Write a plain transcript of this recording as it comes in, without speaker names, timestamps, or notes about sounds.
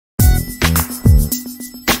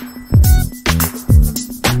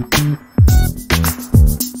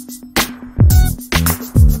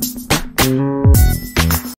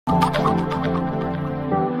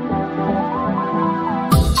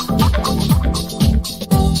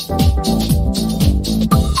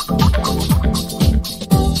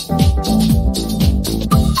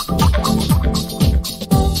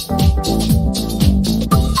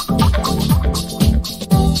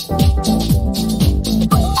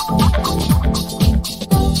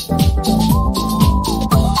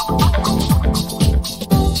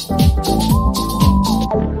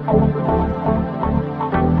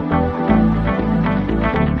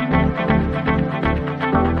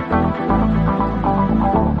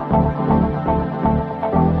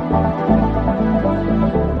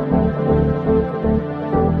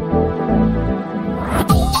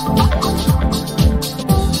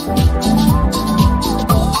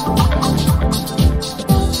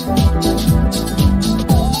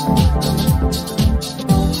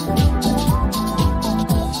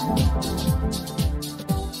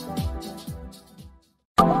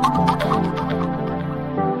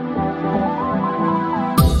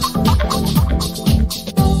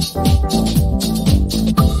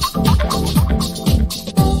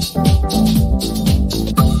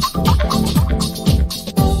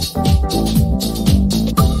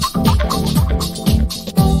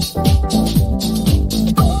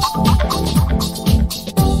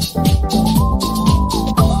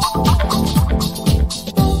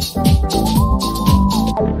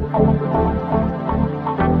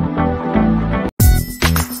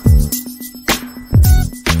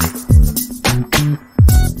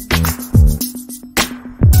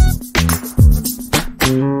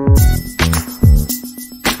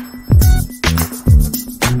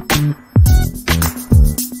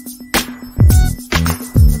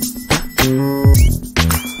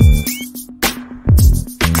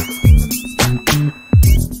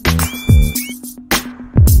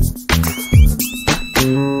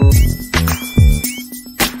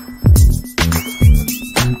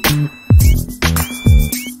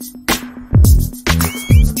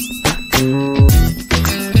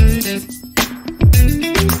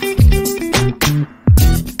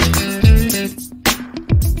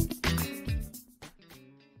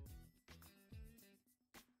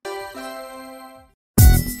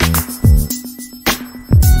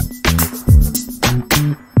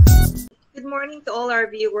morning to all our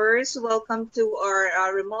viewers. Welcome to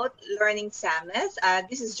our Remote Learning Summit.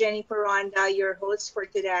 This is Jenny Peronda, your host for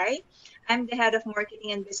today. I'm the head of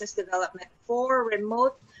marketing and business development for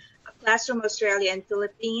Remote Classroom Australia and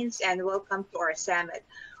Philippines, and welcome to our summit.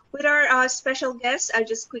 With our special guest, I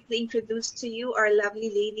just quickly introduce to you our lovely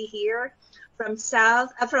lady here from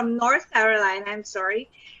North Carolina. I'm sorry.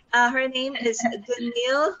 Her name is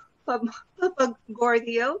Danielle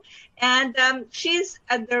Papageorgiou, and she's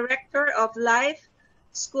a director of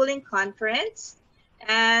Lifeschooling Conference,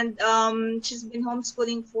 and she's been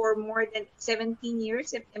homeschooling for more than 17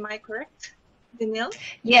 years. Am I correct, Danielle?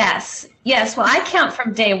 Yes. Well, I count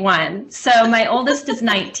from day one, so my oldest is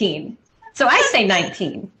 19. So I say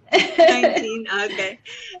 19. 19, okay.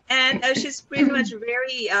 And she's pretty much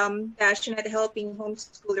very passionate helping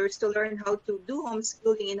homeschoolers to learn how to do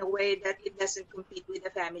homeschooling in a way that it doesn't compete with the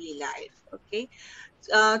family life, okay?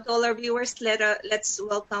 To all our viewers, let's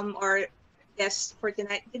welcome our guest for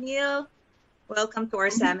tonight. Danielle, welcome to our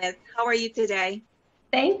summit. How are you today?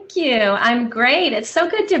 Thank you. I'm great. It's so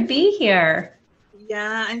good to be here.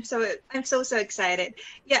 Yeah, I'm so excited.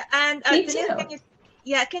 Yeah, and Me Danielle, too.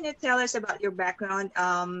 can you tell us about your background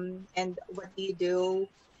and what do you do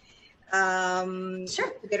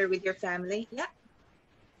Sure. together with your family? Yeah.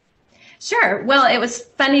 Sure. Well, it was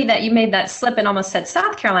funny that you made that slip and almost said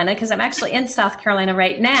South Carolina, because I'm actually in South Carolina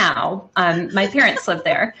right now. My parents live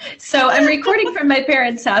there. So I'm recording from my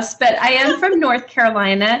parents' house, but I am from North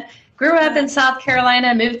Carolina. Grew up in South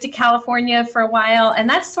Carolina, moved to California for a while, and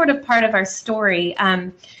that's sort of part of our story.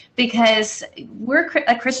 Because we're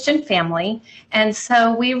a Christian family, and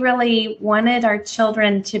so we really wanted our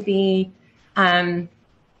children to be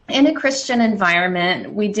in a Christian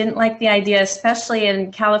environment. We didn't like the idea, especially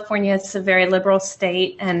in California, it's a very liberal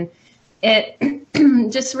state, and it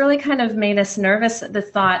just really kind of made us nervous at the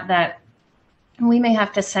thought that we may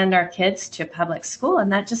have to send our kids to public school,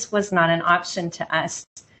 and that just was not an option to us.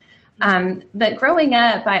 But growing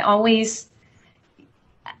up,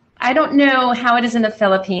 I don't know how it is in the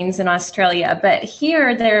Philippines and Australia, but here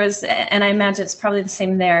and I imagine it's probably the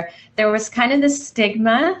same there was kind of this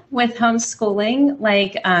stigma with homeschooling,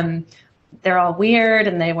 like they're all weird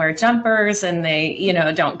and they wear jumpers and they,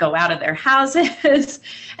 don't go out of their houses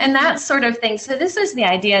and that sort of thing. So this was the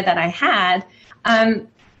idea that I had.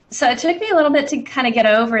 So it took me a little bit to kind of get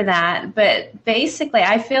over that, but basically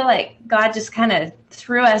I feel like God just kind of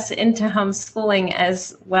threw us into homeschooling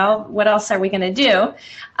as well. What else are we going to do?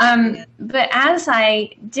 But as I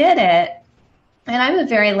did it, and I'm a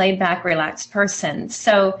very laid back, relaxed person.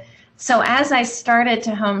 So as I started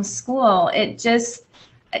to homeschool,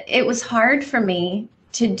 it was hard for me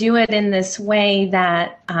to do it in this way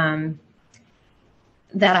that I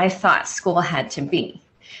thought school had to be.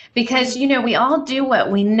 Because, we all do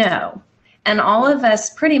what we know. And all of us,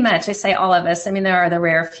 pretty much, I say all of us, I mean, there are the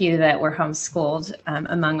rare few that were homeschooled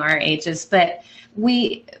among our ages, but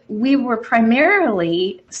we were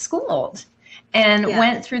primarily schooled and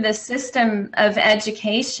went through the system of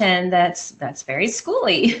education that's very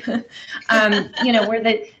schooly, where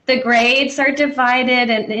the grades are divided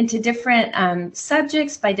into different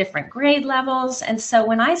subjects by different grade levels. And so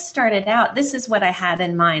when I started out, this is what I had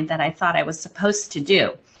in mind that I thought I was supposed to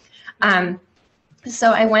do.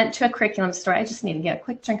 So I went to a curriculum store. I just need to get a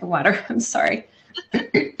quick drink of water. I'm sorry.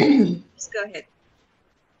 Just go ahead.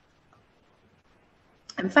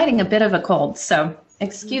 I'm fighting a bit of a cold, so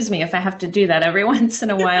excuse me if I have to do that every once in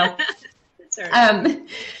a while. That's all right.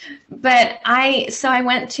 But I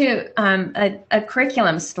went to a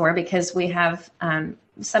curriculum store because we have,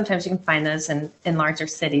 sometimes you can find those in larger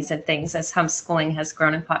cities and things as homeschooling has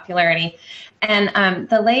grown in popularity. And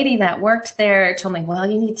the lady that worked there told me, well,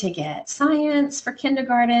 you need to get science for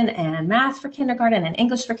kindergarten and math for kindergarten and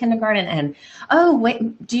English for kindergarten. And, oh,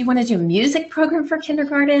 wait, do you want to do a music program for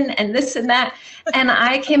kindergarten and this and that? And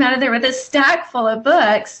I came out of there with a stack full of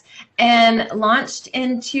books and launched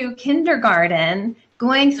into kindergarten,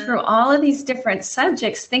 going through all of these different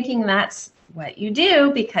subjects, thinking that's what you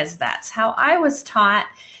do because that's how I was taught.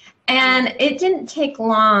 And it didn't take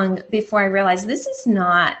long before I realized this is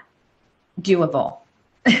not doable.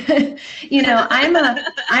 I'm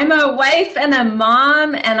a wife and a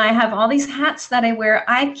mom, and I have all these hats that I wear.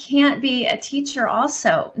 I can't be a teacher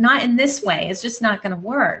also, not in this way. It's just not going to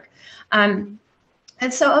work. And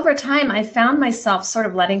so over time, I found myself sort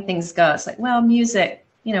of letting things go. It's like, well, music,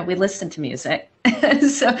 we listen to music.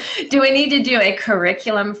 So do we need to do a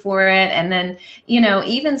curriculum for it? And then,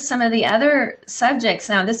 even some of the other subjects,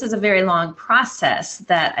 now this is a very long process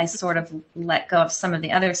that I sort of let go of some of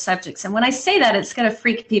the other subjects. And when I say that, it's going to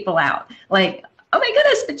freak people out. Like, oh my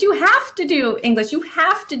goodness, but you have to do English, you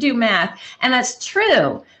have to do math. And that's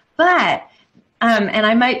true. But And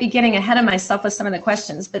I might be getting ahead of myself with some of the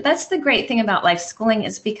questions, but that's the great thing about life schooling,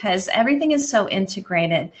 is because everything is so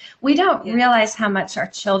integrated. We don't realize how much our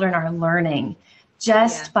children are learning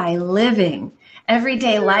just by living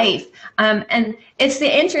everyday life. And it's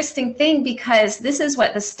the interesting thing, because this is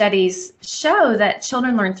what the studies show, that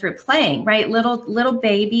children learn through playing, right? Little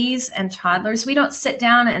babies and toddlers, we don't sit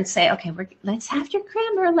down and say, okay, let's have your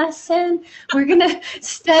grammar lesson. We're going to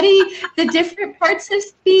study the different parts of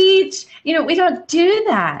speech. You know, we don't do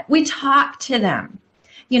that. We talk to them.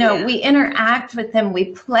 You know, we interact with them. We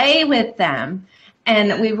play with them,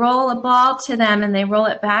 and we roll a ball to them and they roll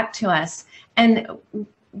it back to us. And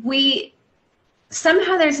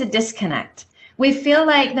somehow there's a disconnect. We feel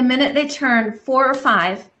like the minute they turn 4 or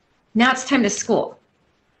 5, now it's time to school.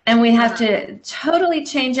 And we have to totally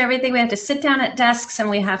change everything. We have to sit down at desks and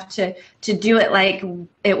we have to do it like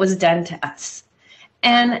it was done to us.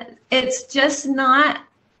 And it's just not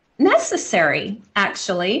necessary,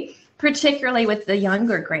 actually, particularly with the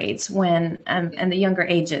younger grades and the younger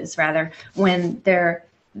ages, rather, when they're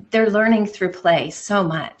learning through play so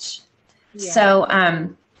much. So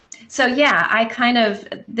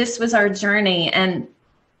this was our journey, and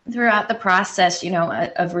throughout the process, you know,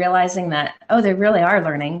 of realizing that, they really are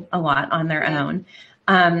learning a lot on their own.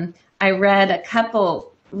 I read a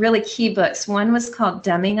couple really key books. One was called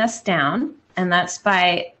Dumbing Us Down, and that's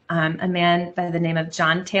by a man by the name of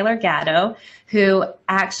John Taylor Gatto, who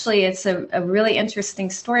actually, it's a really interesting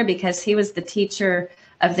story, because he was the teacher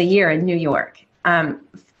of the year in New York.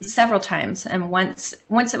 Several times, and once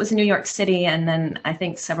it was New York City, and then I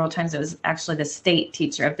think several times it was actually the state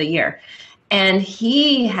teacher of the year. And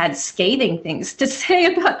he had scathing things to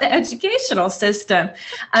say about the educational system.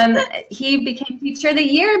 He became teacher of the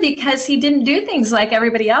year because he didn't do things like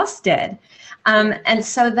everybody else did. And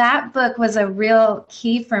so that book was a real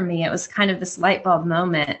key for me. It was kind of this light bulb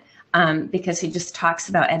moment, because he just talks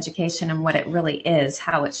about education and what it really is,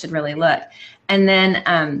 how it should really look. And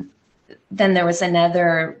then there was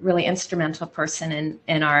another really instrumental person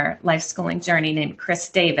in our life schooling journey named Chris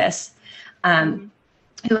Davis, who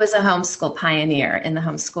was a homeschool pioneer in the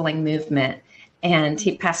homeschooling movement. And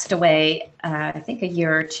he passed away, I think, a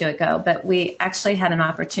year or two ago. But we actually had an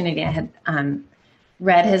opportunity. I had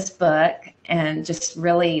read his book and just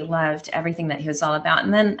really loved everything that he was all about.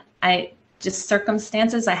 And then I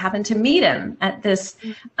happened to meet him at this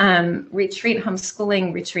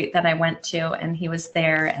homeschooling retreat that I went to, and he was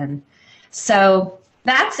there. And so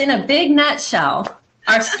that's, in a big nutshell,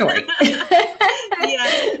 our story.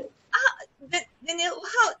 Danielle,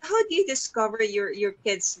 how do you discover your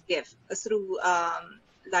kids' gift through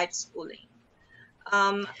life schooling?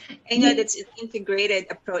 I know that's an integrated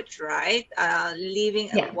approach, right? Living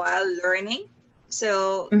while learning.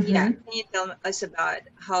 So can you tell us about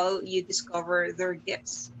how you discover their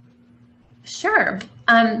gifts? Sure.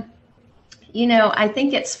 You know, I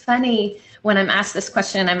think it's funny when I'm asked this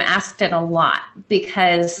question. I'm asked it a lot,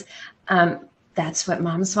 because that's what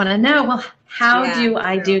moms want to know. Well, how do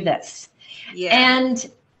I do this?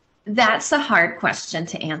 And that's a hard question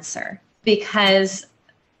to answer, because,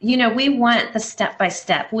 you know, we want the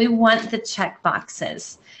step-by-step. We want the check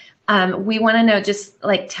boxes. We want to know, just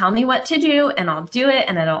like, tell me what to do and I'll do it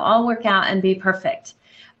and it'll all work out and be perfect.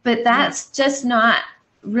 But that's just not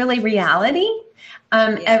really reality.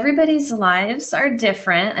 Everybody's lives are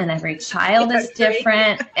different, and every child is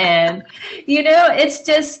different. And, you know, it's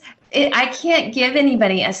just, I can't give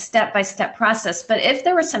anybody a step-by-step process. But if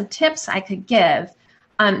there were some tips I could give,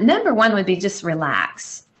 number one would be just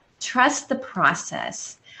relax. Trust the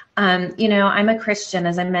process. You know, I'm a Christian,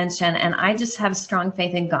 as I mentioned, and I just have strong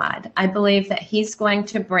faith in God. I believe that He's going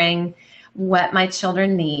to bring what my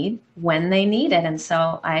children need when they need it. And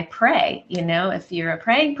so I pray. You know, if you're a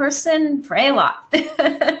praying person, pray a lot.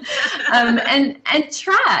 and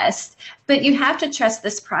trust. But you have to trust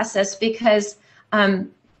this process, because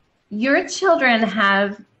your children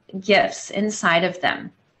have gifts inside of them.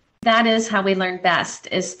 That is how we learn best,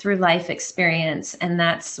 is through life experience. And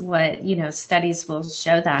that's what, you know, studies will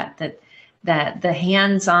show that the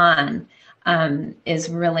hands-on is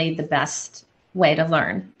really the best way to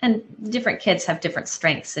learn. And different kids have different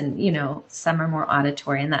strengths, and, you know, some are more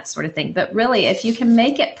auditory and that sort of thing. But really, if you can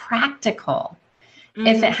make it practical,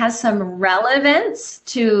 if it has some relevance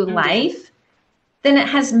to life, then it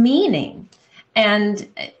has meaning. And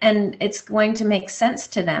it's going to make sense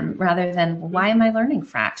to them, rather than, why am I learning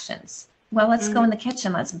fractions? Well, let's go in the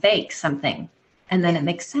kitchen, let's bake something, and then it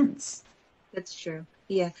makes sense. That's true.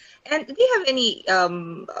 Yeah. And do you have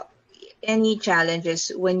any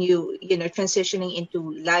challenges when you know, transitioning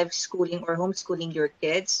into live schooling or homeschooling your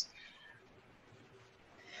kids?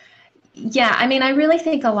 Yeah, I mean, I really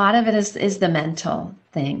think a lot of it is the mental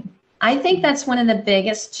thing. I think that's one of the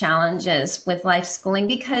biggest challenges with life schooling,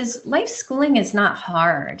 because life schooling is not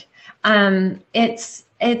hard. It's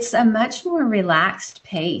a much more relaxed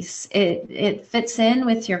pace. It fits in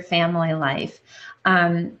with your family life,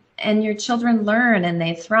 and your children learn and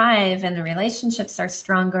they thrive, and the relationships are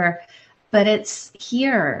stronger. But it's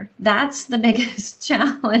here. That's the biggest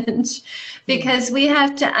challenge, because we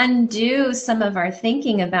have to undo some of our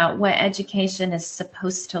thinking about what education is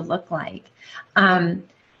supposed to look like.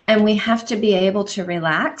 And we have to be able to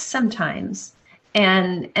relax sometimes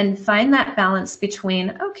and find that balance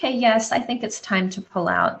between, okay, yes, I think it's time to pull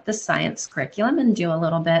out the science curriculum and do a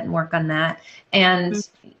little bit and work on that. And,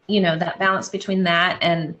 that balance between that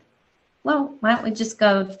and, well, why don't we just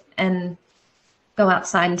go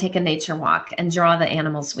outside and take a nature walk and draw the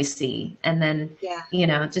animals we see, and then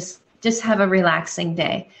just have a relaxing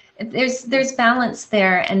day. There's balance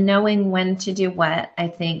there, and knowing when to do what, I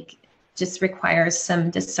think, just requires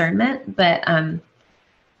some discernment. But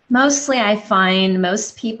mostly I find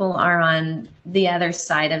most people are on the other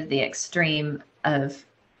side of the extreme of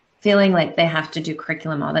feeling like they have to do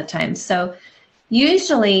curriculum all the time. So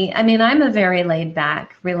usually, I mean, I'm a very laid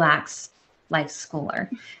back, relaxed life schooler.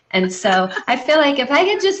 And so I feel like if I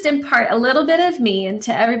could just impart a little bit of me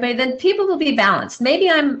into everybody, then people will be balanced. Maybe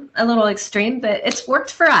I'm a little extreme, but it's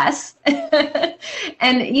worked for us.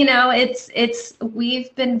 And,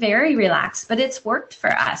 we've been very relaxed, but it's worked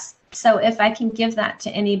for us. So if I can give that to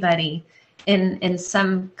anybody in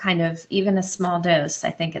some kind of, even a small dose,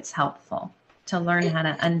 I think it's helpful to learn how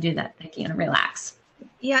to undo that thinking and relax.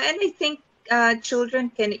 Yeah, and I think children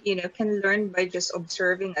can learn by just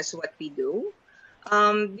observing us what we do.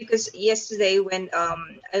 Because yesterday when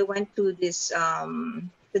I went to this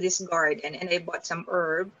garden and I bought some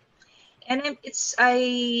herb, and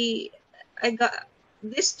I got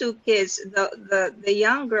these two kids. The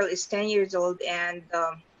young girl is 10 years old, and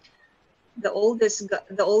the oldest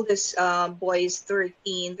boy is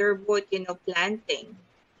 13. They're both planting,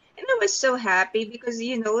 and I was so happy because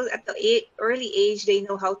at the early age they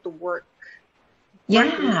know how to work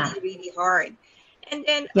really, really hard. And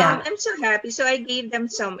then I'm so happy. So I gave them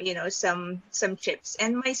some chips.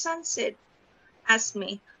 And my son asked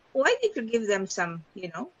me, why did you give them some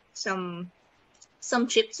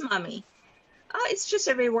chips, mommy? Oh, it's just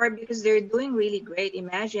a reward because they're doing really great.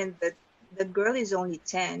 Imagine that the girl is only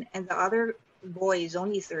 10 and the other boy is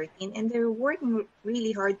only 13, and they're working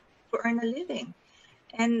really hard to earn a living.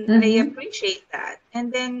 And I appreciate that.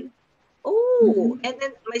 And then and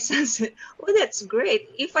then my son said, "Oh, that's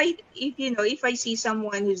great. If I see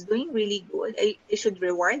someone who's doing really good, I should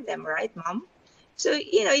reward them, right, Mom?" So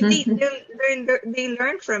they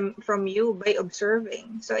learn from you by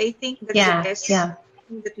observing. So I think that's the best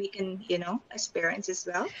thing that we can as parents as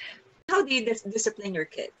well. How do you discipline your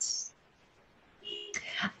kids?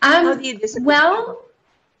 How do you discipline? Well,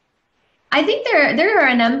 I think there are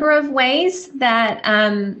a number of ways that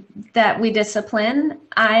that we discipline.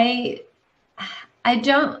 I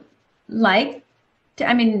don't like to,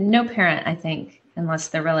 I mean, no parent, I think, unless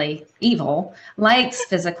they're really evil, likes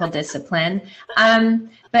physical discipline.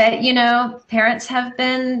 But, parents have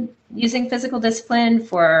been using physical discipline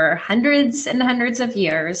for hundreds and hundreds of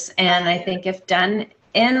years. And I think if done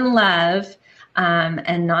in love,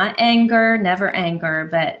 and not anger, never anger,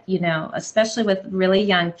 but, especially with really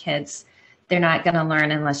young kids, they're not going to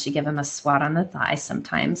learn unless you give them a swat on the thigh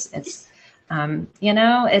sometimes. It's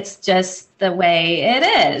it's just the way it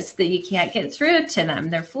is, that you can't get through to them.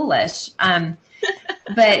 They're foolish.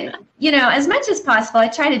 But, as much as possible, I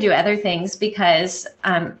try to do other things because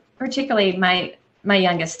particularly my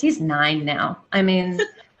youngest, he's 9 now. I mean,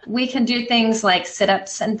 we can do things like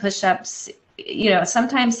sit-ups and push-ups.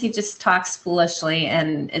 Sometimes he just talks foolishly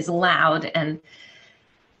and is loud. And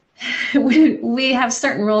we have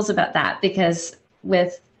certain rules about that because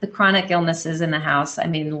with the chronic illnesses in the house, I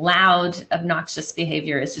mean, loud, obnoxious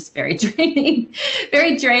behavior is just very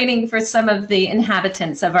draining for some of the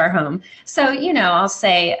inhabitants of our home. So, I'll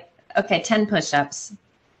say, okay, 10 push-ups,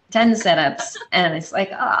 10 sit-ups, and it's like,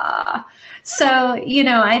 So,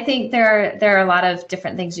 I think there are a lot of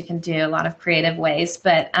different things you can do, a lot of creative ways,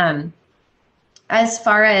 but as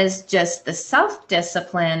far as just the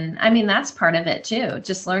self-discipline, I mean, that's part of it too,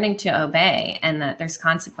 just learning to obey and that there's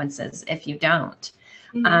consequences if you don't.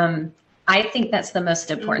 I think that's the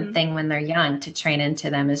most important thing when they're young to train into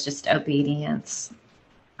them is just obedience.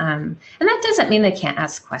 And that doesn't mean they can't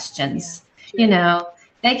ask questions. They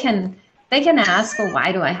can ask, well,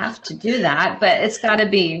 why do I have to do that? But it's got to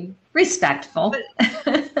be respectful.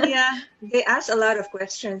 Yeah, they ask a lot of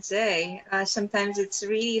questions. Sometimes it's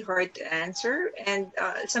really hard to answer, and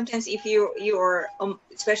sometimes if you're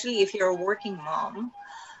especially if you're a working mom,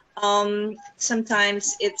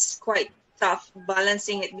 sometimes it's quite tough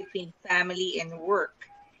balancing it between family and work,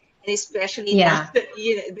 and especially now Yeah, that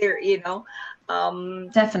they're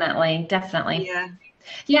definitely, definitely. yeah.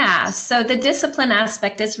 Yeah, so the discipline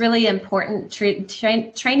aspect is really important,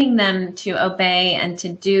 training them to obey and to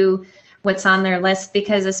do what's on their list,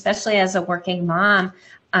 because especially as a working mom,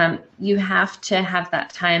 you have to have that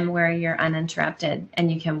time where you're uninterrupted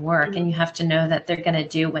and you can work, and you have to know that they're going to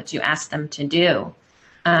do what you ask them to do.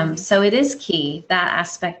 So it is key, that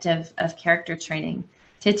aspect of character training,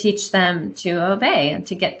 to teach them to obey and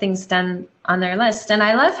to get things done on their list. And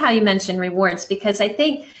I love how you mentioned rewards, because I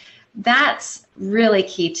think that's really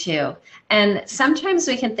key too. And sometimes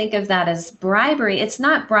we can think of that as bribery. It's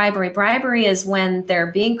not bribery. Bribery is when they're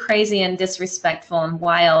being crazy and disrespectful and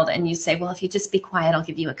wild, and you say, well, if you just be quiet, I'll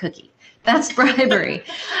give you a cookie. That's bribery.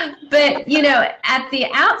 But, at the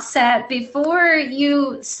outset, before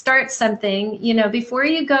you start something, before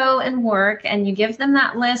you go and work and you give them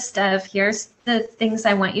that list of, here's the things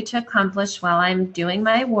I want you to accomplish while I'm doing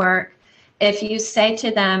my work. If you say to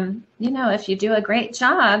them, if you do a great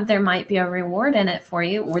job, there might be a reward in it for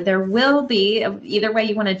you, or there will be, either way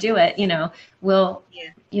you want to do it, we'll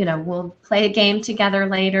play a game together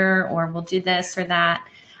later, or we'll do this or that.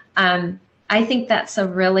 I think that's a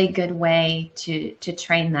really good way to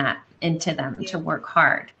train that into them, to work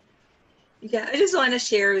hard. Yeah, I just want to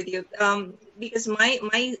share with you, because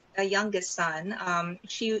my youngest son,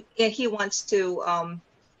 he wants to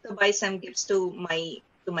buy some gifts to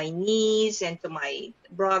my niece and to my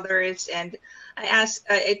brothers, and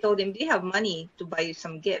I told him, do you have money to buy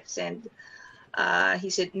some gifts? And he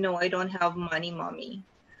said, no, I don't have money, mommy.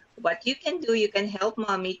 What you can do, you can help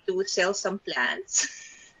mommy to sell some plants.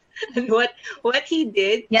 And what he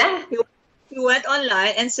did, he went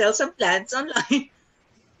online and sell some plants online.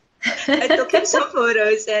 I took him some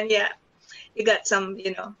photos, and he got some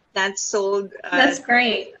plants sold. That's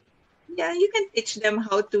great. Yeah, you can teach them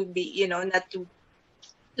how to be, not to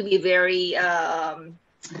be very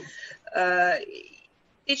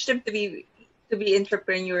teach them to be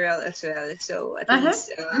entrepreneurial as well. So at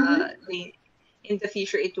least in the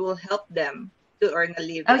future it will help them to earn a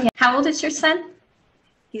living. Oh yeah. How old is your son?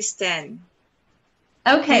 He's 10.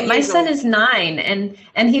 Okay, my son is 9,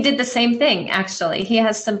 and he did the same thing, actually. He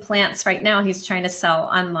has some plants right now he's trying to sell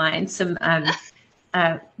online, some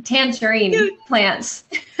tangerine plants.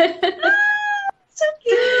 So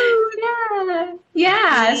cute.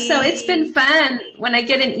 Yeah. So it's been fun. When I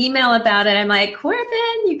get an email about it, I'm like,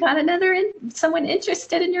 Corbin, you got someone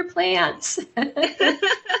interested in your plants.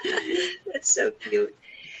 That's so cute.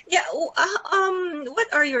 Yeah.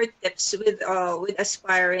 What are your tips with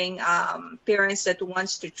aspiring parents that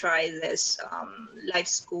wants to try this life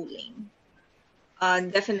schooling?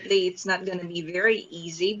 Definitely, it's not going to be very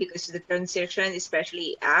easy, because the transition,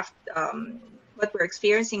 especially after what we're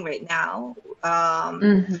experiencing right now,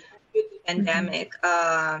 due to the pandemic,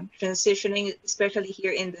 transitioning, especially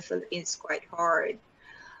here in the Philippines, is quite hard.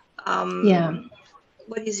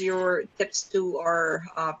 What is your tips to our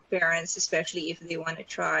parents, especially if they want to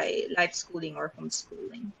try life schooling or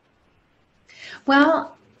homeschooling?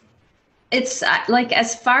 Well, it's like,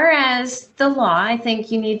 as far as the law, I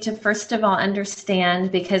think you need to first of all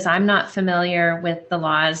understand, because I'm not familiar with the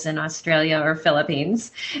laws in Australia or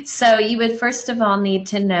Philippines. So you would first of all need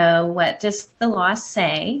to know, what does the law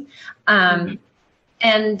say?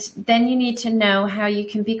 And then you need to know how you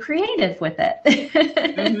can be creative with it.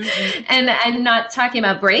 And I'm not talking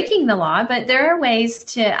about breaking the law, but there are ways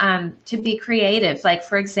to be creative. Like,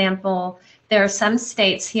 for example, there are some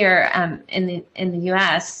states here in the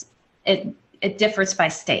U.S., it differs by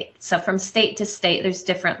state. So from state to state, there's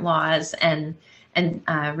different laws and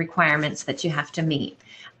requirements that you have to meet.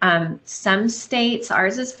 Some states,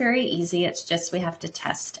 ours is very easy. It's just we have to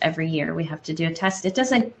test every year. We have to do a test. It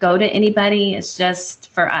doesn't go to anybody. It's just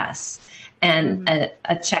for us, and a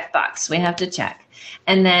checkbox we have to check.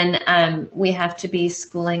 And then we have to be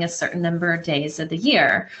schooling a certain number of days of the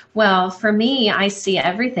year. Well, for me, I see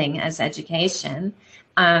everything as education.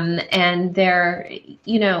 And there,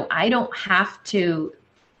 I don't have to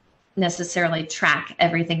necessarily track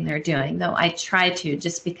everything they're doing, though I try to,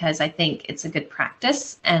 just because I think it's a good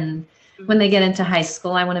practice. And when they get into high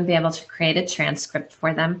school, I want to be able to create a transcript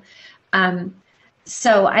for them.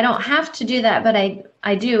 So I don't have to do that, but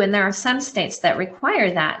I do. And there are some states that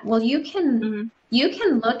require that. Well, you can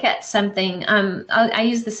look at something. I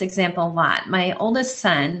use this example a lot. My oldest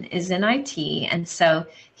son is in IT, and so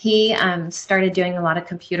he started doing a lot of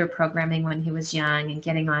computer programming when he was young and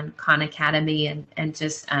getting on Khan Academy and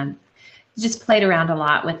just played around a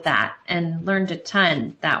lot with that and learned a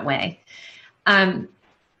ton that way.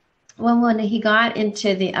 Well, when he got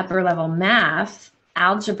into the upper level math,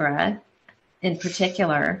 algebra in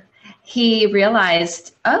particular, he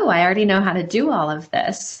realized, oh, I already know how to do all of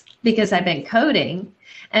this because I've been coding.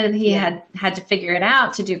 And he had to figure it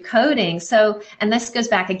out to do coding. So, and this goes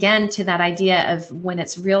back again to that idea of when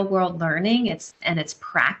it's real world learning, it's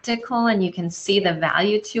practical and you can see the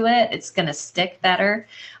value to it, it's going to stick better.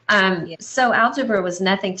 So algebra was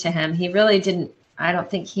nothing to him. He really didn't, I don't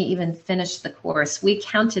think he even finished the course. We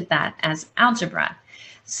counted that as algebra.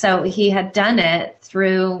 So he had done it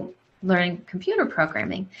through learning computer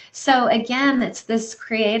programming. So again, it's this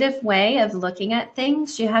creative way of looking at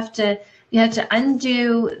things. You have to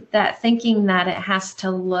undo that thinking that it has to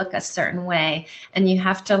look a certain way, and you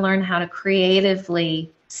have to learn how to creatively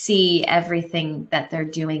see everything that they're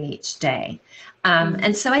doing each day.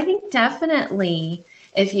 And so I think definitely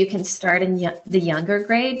if you can start in the younger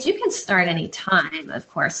grades, you can start any time, of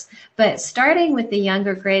course, but starting with the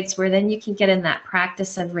younger grades where then you can get in that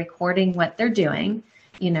practice of recording what they're doing,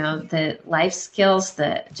 you know, the life skills,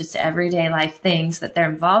 the just everyday life things that they're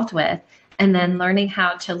involved with, and then learning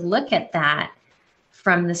how to look at that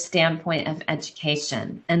from the standpoint of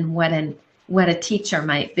education and what a teacher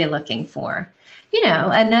might be looking for. You know,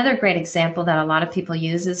 another great example that a lot of people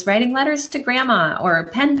use is writing letters to grandma or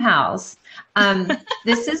pen pals.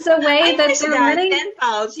 This is a way that they're learning. Pen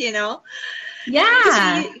pals, you know.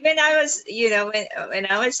 Yeah. When I was, you know, when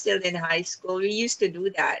I was still in high school, we used to do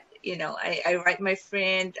that. You know, I write my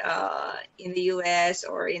friend in the US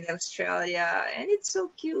or in Australia, and it's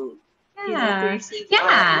so cute. Yeah. You know, to receive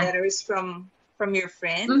letters from your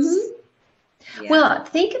friends. Mm-hmm. Yeah. Well,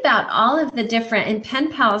 think about all of the different, in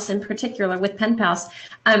pen pals in particular, with pen pals,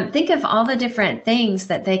 think of all the different things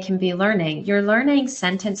that they can be learning. You're learning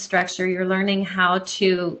sentence structure. You're learning how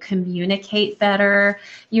to communicate better.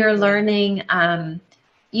 You're learning,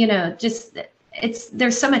 you know, just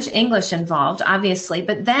there's so much English involved, obviously.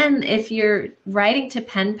 But then if you're writing to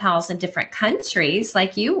pen pals in different countries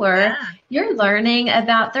like you were, you're learning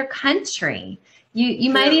about their country.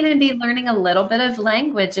 You might even be learning a little bit of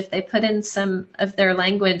language if they put in some of their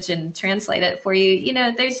language and translate it for you. You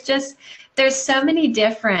know, there's so many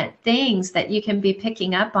different things that you can be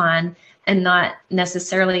picking up on and not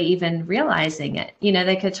necessarily even realizing it. You know,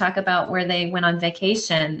 they could talk about where they went on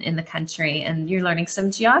vacation in the country and you're learning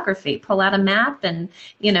some geography. Pull out a map and,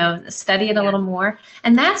 you know, study it a little more.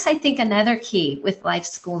 And that's, I think, another key with life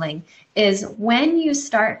schooling is when you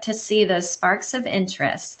start to see those sparks of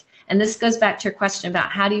interest. And this goes back to your question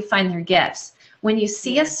about how do you find their gifts. When you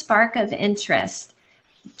see a spark of interest,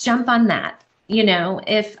 jump on that. You know,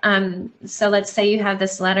 if so let's say you have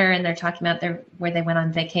this letter and they're talking about where they went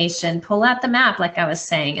on vacation, pull out the map like I was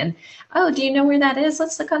saying. And, oh, do you know where that is?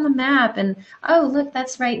 Let's look on the map. And, oh, look,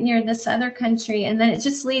 that's right near this other country. And then it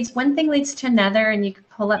just one thing leads to another, and you can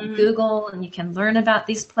pull up Google and you can learn about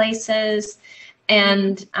these places.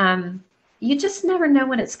 And you just never know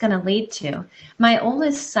what it's going to lead to. My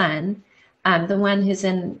oldest son, the one who's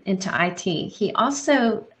into IT, he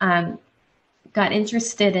also got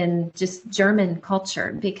interested in just German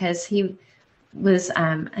culture because he was,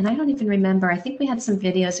 and I don't even remember, I think we had some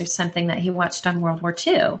videos or something that he watched on World War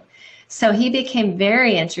II. So he became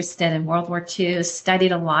very interested in World War II,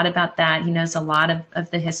 studied a lot about that. He knows a lot of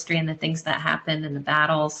the history and the things that happened and the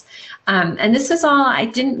battles. And this is all, I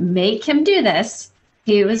didn't make him do this.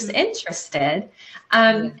 He was interested.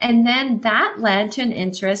 And then that led to an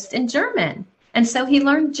interest in German. And so he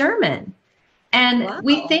learned German. And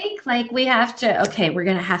we think like we have to, okay, we're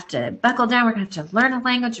going to have to buckle down. We're going to have to learn a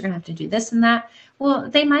language. We're going to have to do this and that. Well,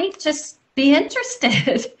 they might just be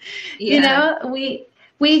interested. You know,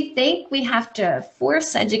 we think we have to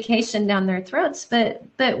force education down their throats, but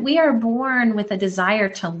we are born with a desire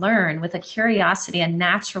to learn, with a curiosity, a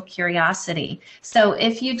natural curiosity. So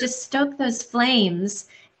if you just stoke those flames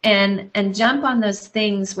and jump on those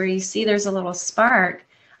things where you see there's a little spark,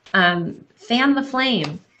 fan the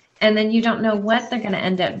flame, and then you don't know what they're going to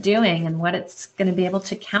end up doing and what it's going to be able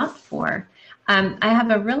to count for. I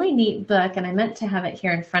have a really neat book, and I meant to have it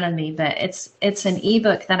here in front of me, but it's an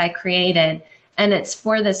ebook that I created. And it's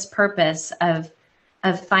for this purpose of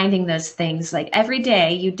finding those things. Like every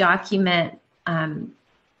day you document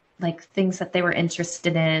like things that they were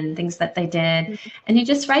interested in, things that they did. And you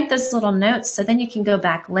just write those little notes so then you can go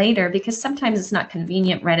back later, because sometimes it's not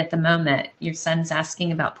convenient right at the moment. Your son's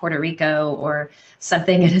asking about Puerto Rico or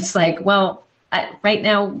something, and it's like, well, right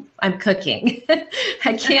now I'm cooking.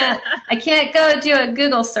 I can't go do a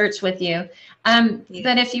Google search with you.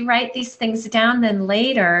 But if you write these things down, then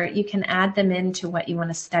later you can add them into what you want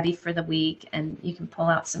to study for the week, and you can pull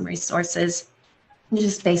out some resources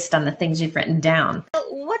just based on the things you've written down.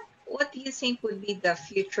 What do you think would be the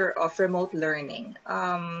future of remote learning?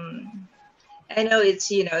 I know it's,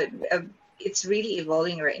 it's really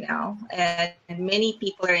evolving right now, and many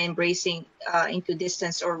people are embracing into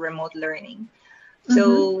distance or remote learning.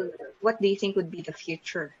 So what do you think would be the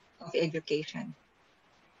future of education?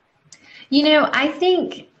 I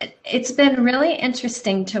think it's been really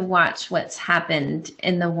interesting to watch what's happened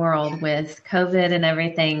in the world with COVID and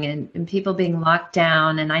everything, and people being locked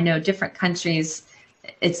down. And I know different countries,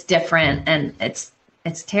 it's different, and it's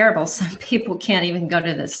terrible. Some people can't even go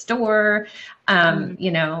to the store,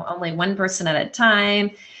 only one person at a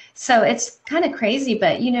time. So it's kind of crazy,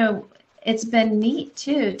 but, it's been neat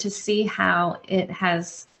too to see how it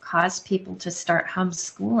has caused people to start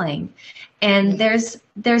homeschooling. And there's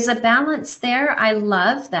a balance there. I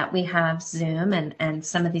love that we have Zoom and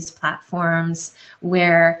some of these platforms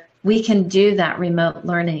where we can do that remote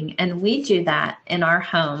learning. And we do that in our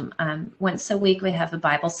home. Once a week, we have a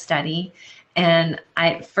Bible study. And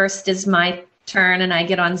first is my turn, and I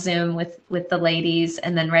get on Zoom with the ladies.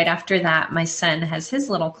 And then right after that, my son has his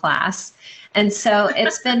little class. And so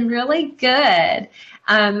it's been really good.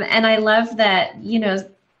 And I love that,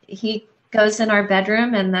 he goes in our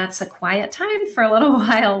bedroom, and that's a quiet time for a little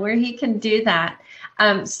while where he can do that.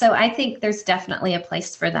 So I think there's definitely a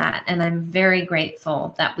place for that. And I'm very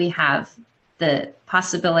grateful that we have the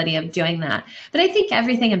possibility of doing that. But I think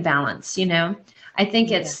everything in balance, I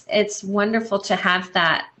think it's wonderful to have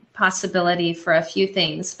that possibility for a few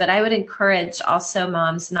things. But I would encourage also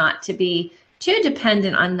moms not to be too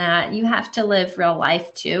dependent on that. You have to live real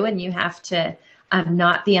life too, and you have to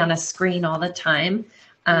not be on a screen all the time.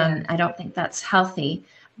 I don't think that's healthy.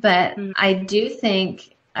 But I do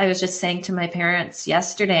think, I was just saying to my parents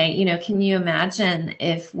yesterday, can you imagine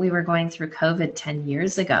if we were going through COVID 10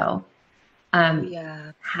 years ago?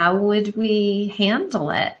 How would we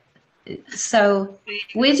handle it? So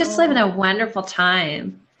we just live in a wonderful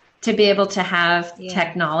time to be able to have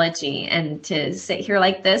technology and to sit here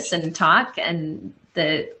like this and talk, and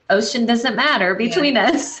the ocean doesn't matter between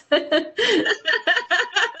us.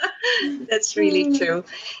 That's really true.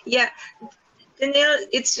 Yeah. Danielle,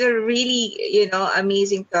 it's a really,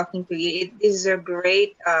 amazing talking to you. This is a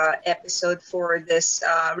great episode for this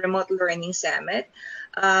remote learning summit.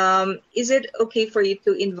 Is it okay for you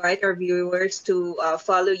to invite our viewers to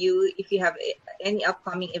follow you if you have any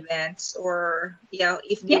upcoming events, or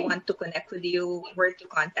if they want to connect with you, where to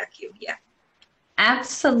contact you?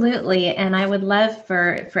 Absolutely. And I would love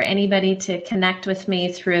for anybody to connect with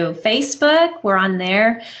me through Facebook. We're on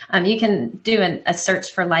there. You can do a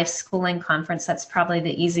search for Lifeschooling Conference. That's probably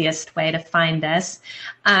the easiest way to find us.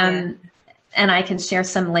 And I can share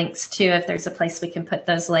some links too. If there's a place we can put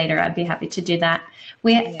those later, I'd be happy to do that.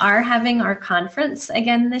 We are having our conference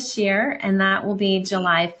again this year, and that will be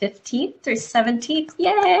July 15th through 17th.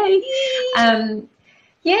 Yay!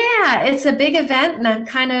 It's a big event, and I'm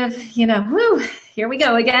kind of, here we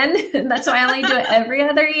go again. That's why I only do it every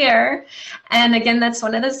other year. And again, that's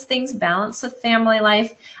one of those things, balance with family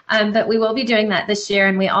life. But we will be doing that this year,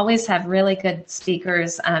 and we always have really good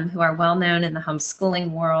speakers who are well known in the homeschooling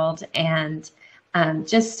world, and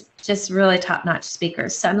just really top-notch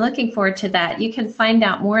speakers. So I'm looking forward to that. You can find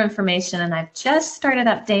out more information, and I've just started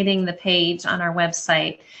updating the page on our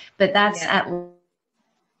website, but that's at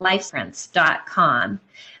lifeconference.com.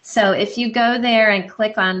 So if you go there and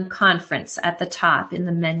click on conference at the top in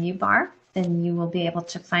the menu bar, then you will be able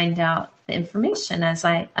to find out the information as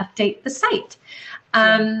I update the site.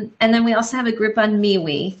 And then we also have a group on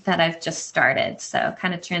MeWe that I've just started, so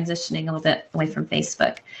kind of transitioning a little bit away from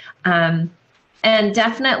Facebook. And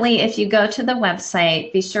definitely, if you go to the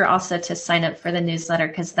website, be sure also to sign up for the newsletter,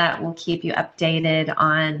 because that will keep you updated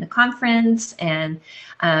on the conference. And,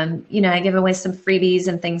 I give away some freebies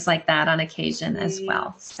and things like that on occasion as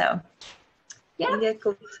well. So, Cool.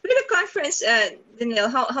 With the conference, Danielle,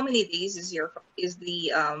 how many days is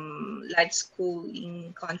the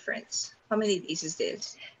Lifeschooling conference? How many days is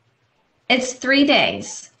this? It's 3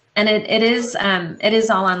 days, and it is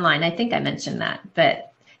all online. I think I mentioned that, but.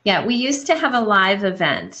 Yeah, we used to have a live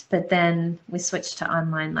event, but then we switched to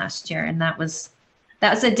online last year, and that was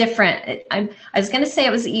That was a different, I was going to say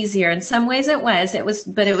it was easier. In some ways it was,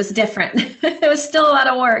 but it was different. It was still a lot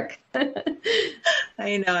of work.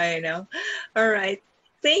 I know. All right.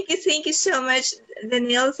 Thank you so much,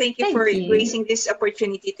 Danielle. Thank you for Thank you. gracing this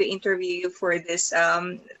opportunity to interview you for this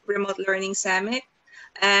remote learning summit,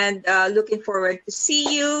 and looking forward to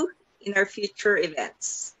see you in our future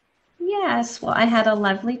events. Yes, well, I had a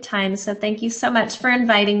lovely time. So thank you so much for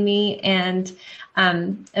inviting me. And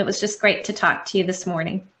it was just great to talk to you this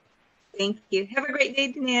morning. Thank you. Have a great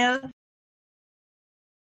day, Danielle.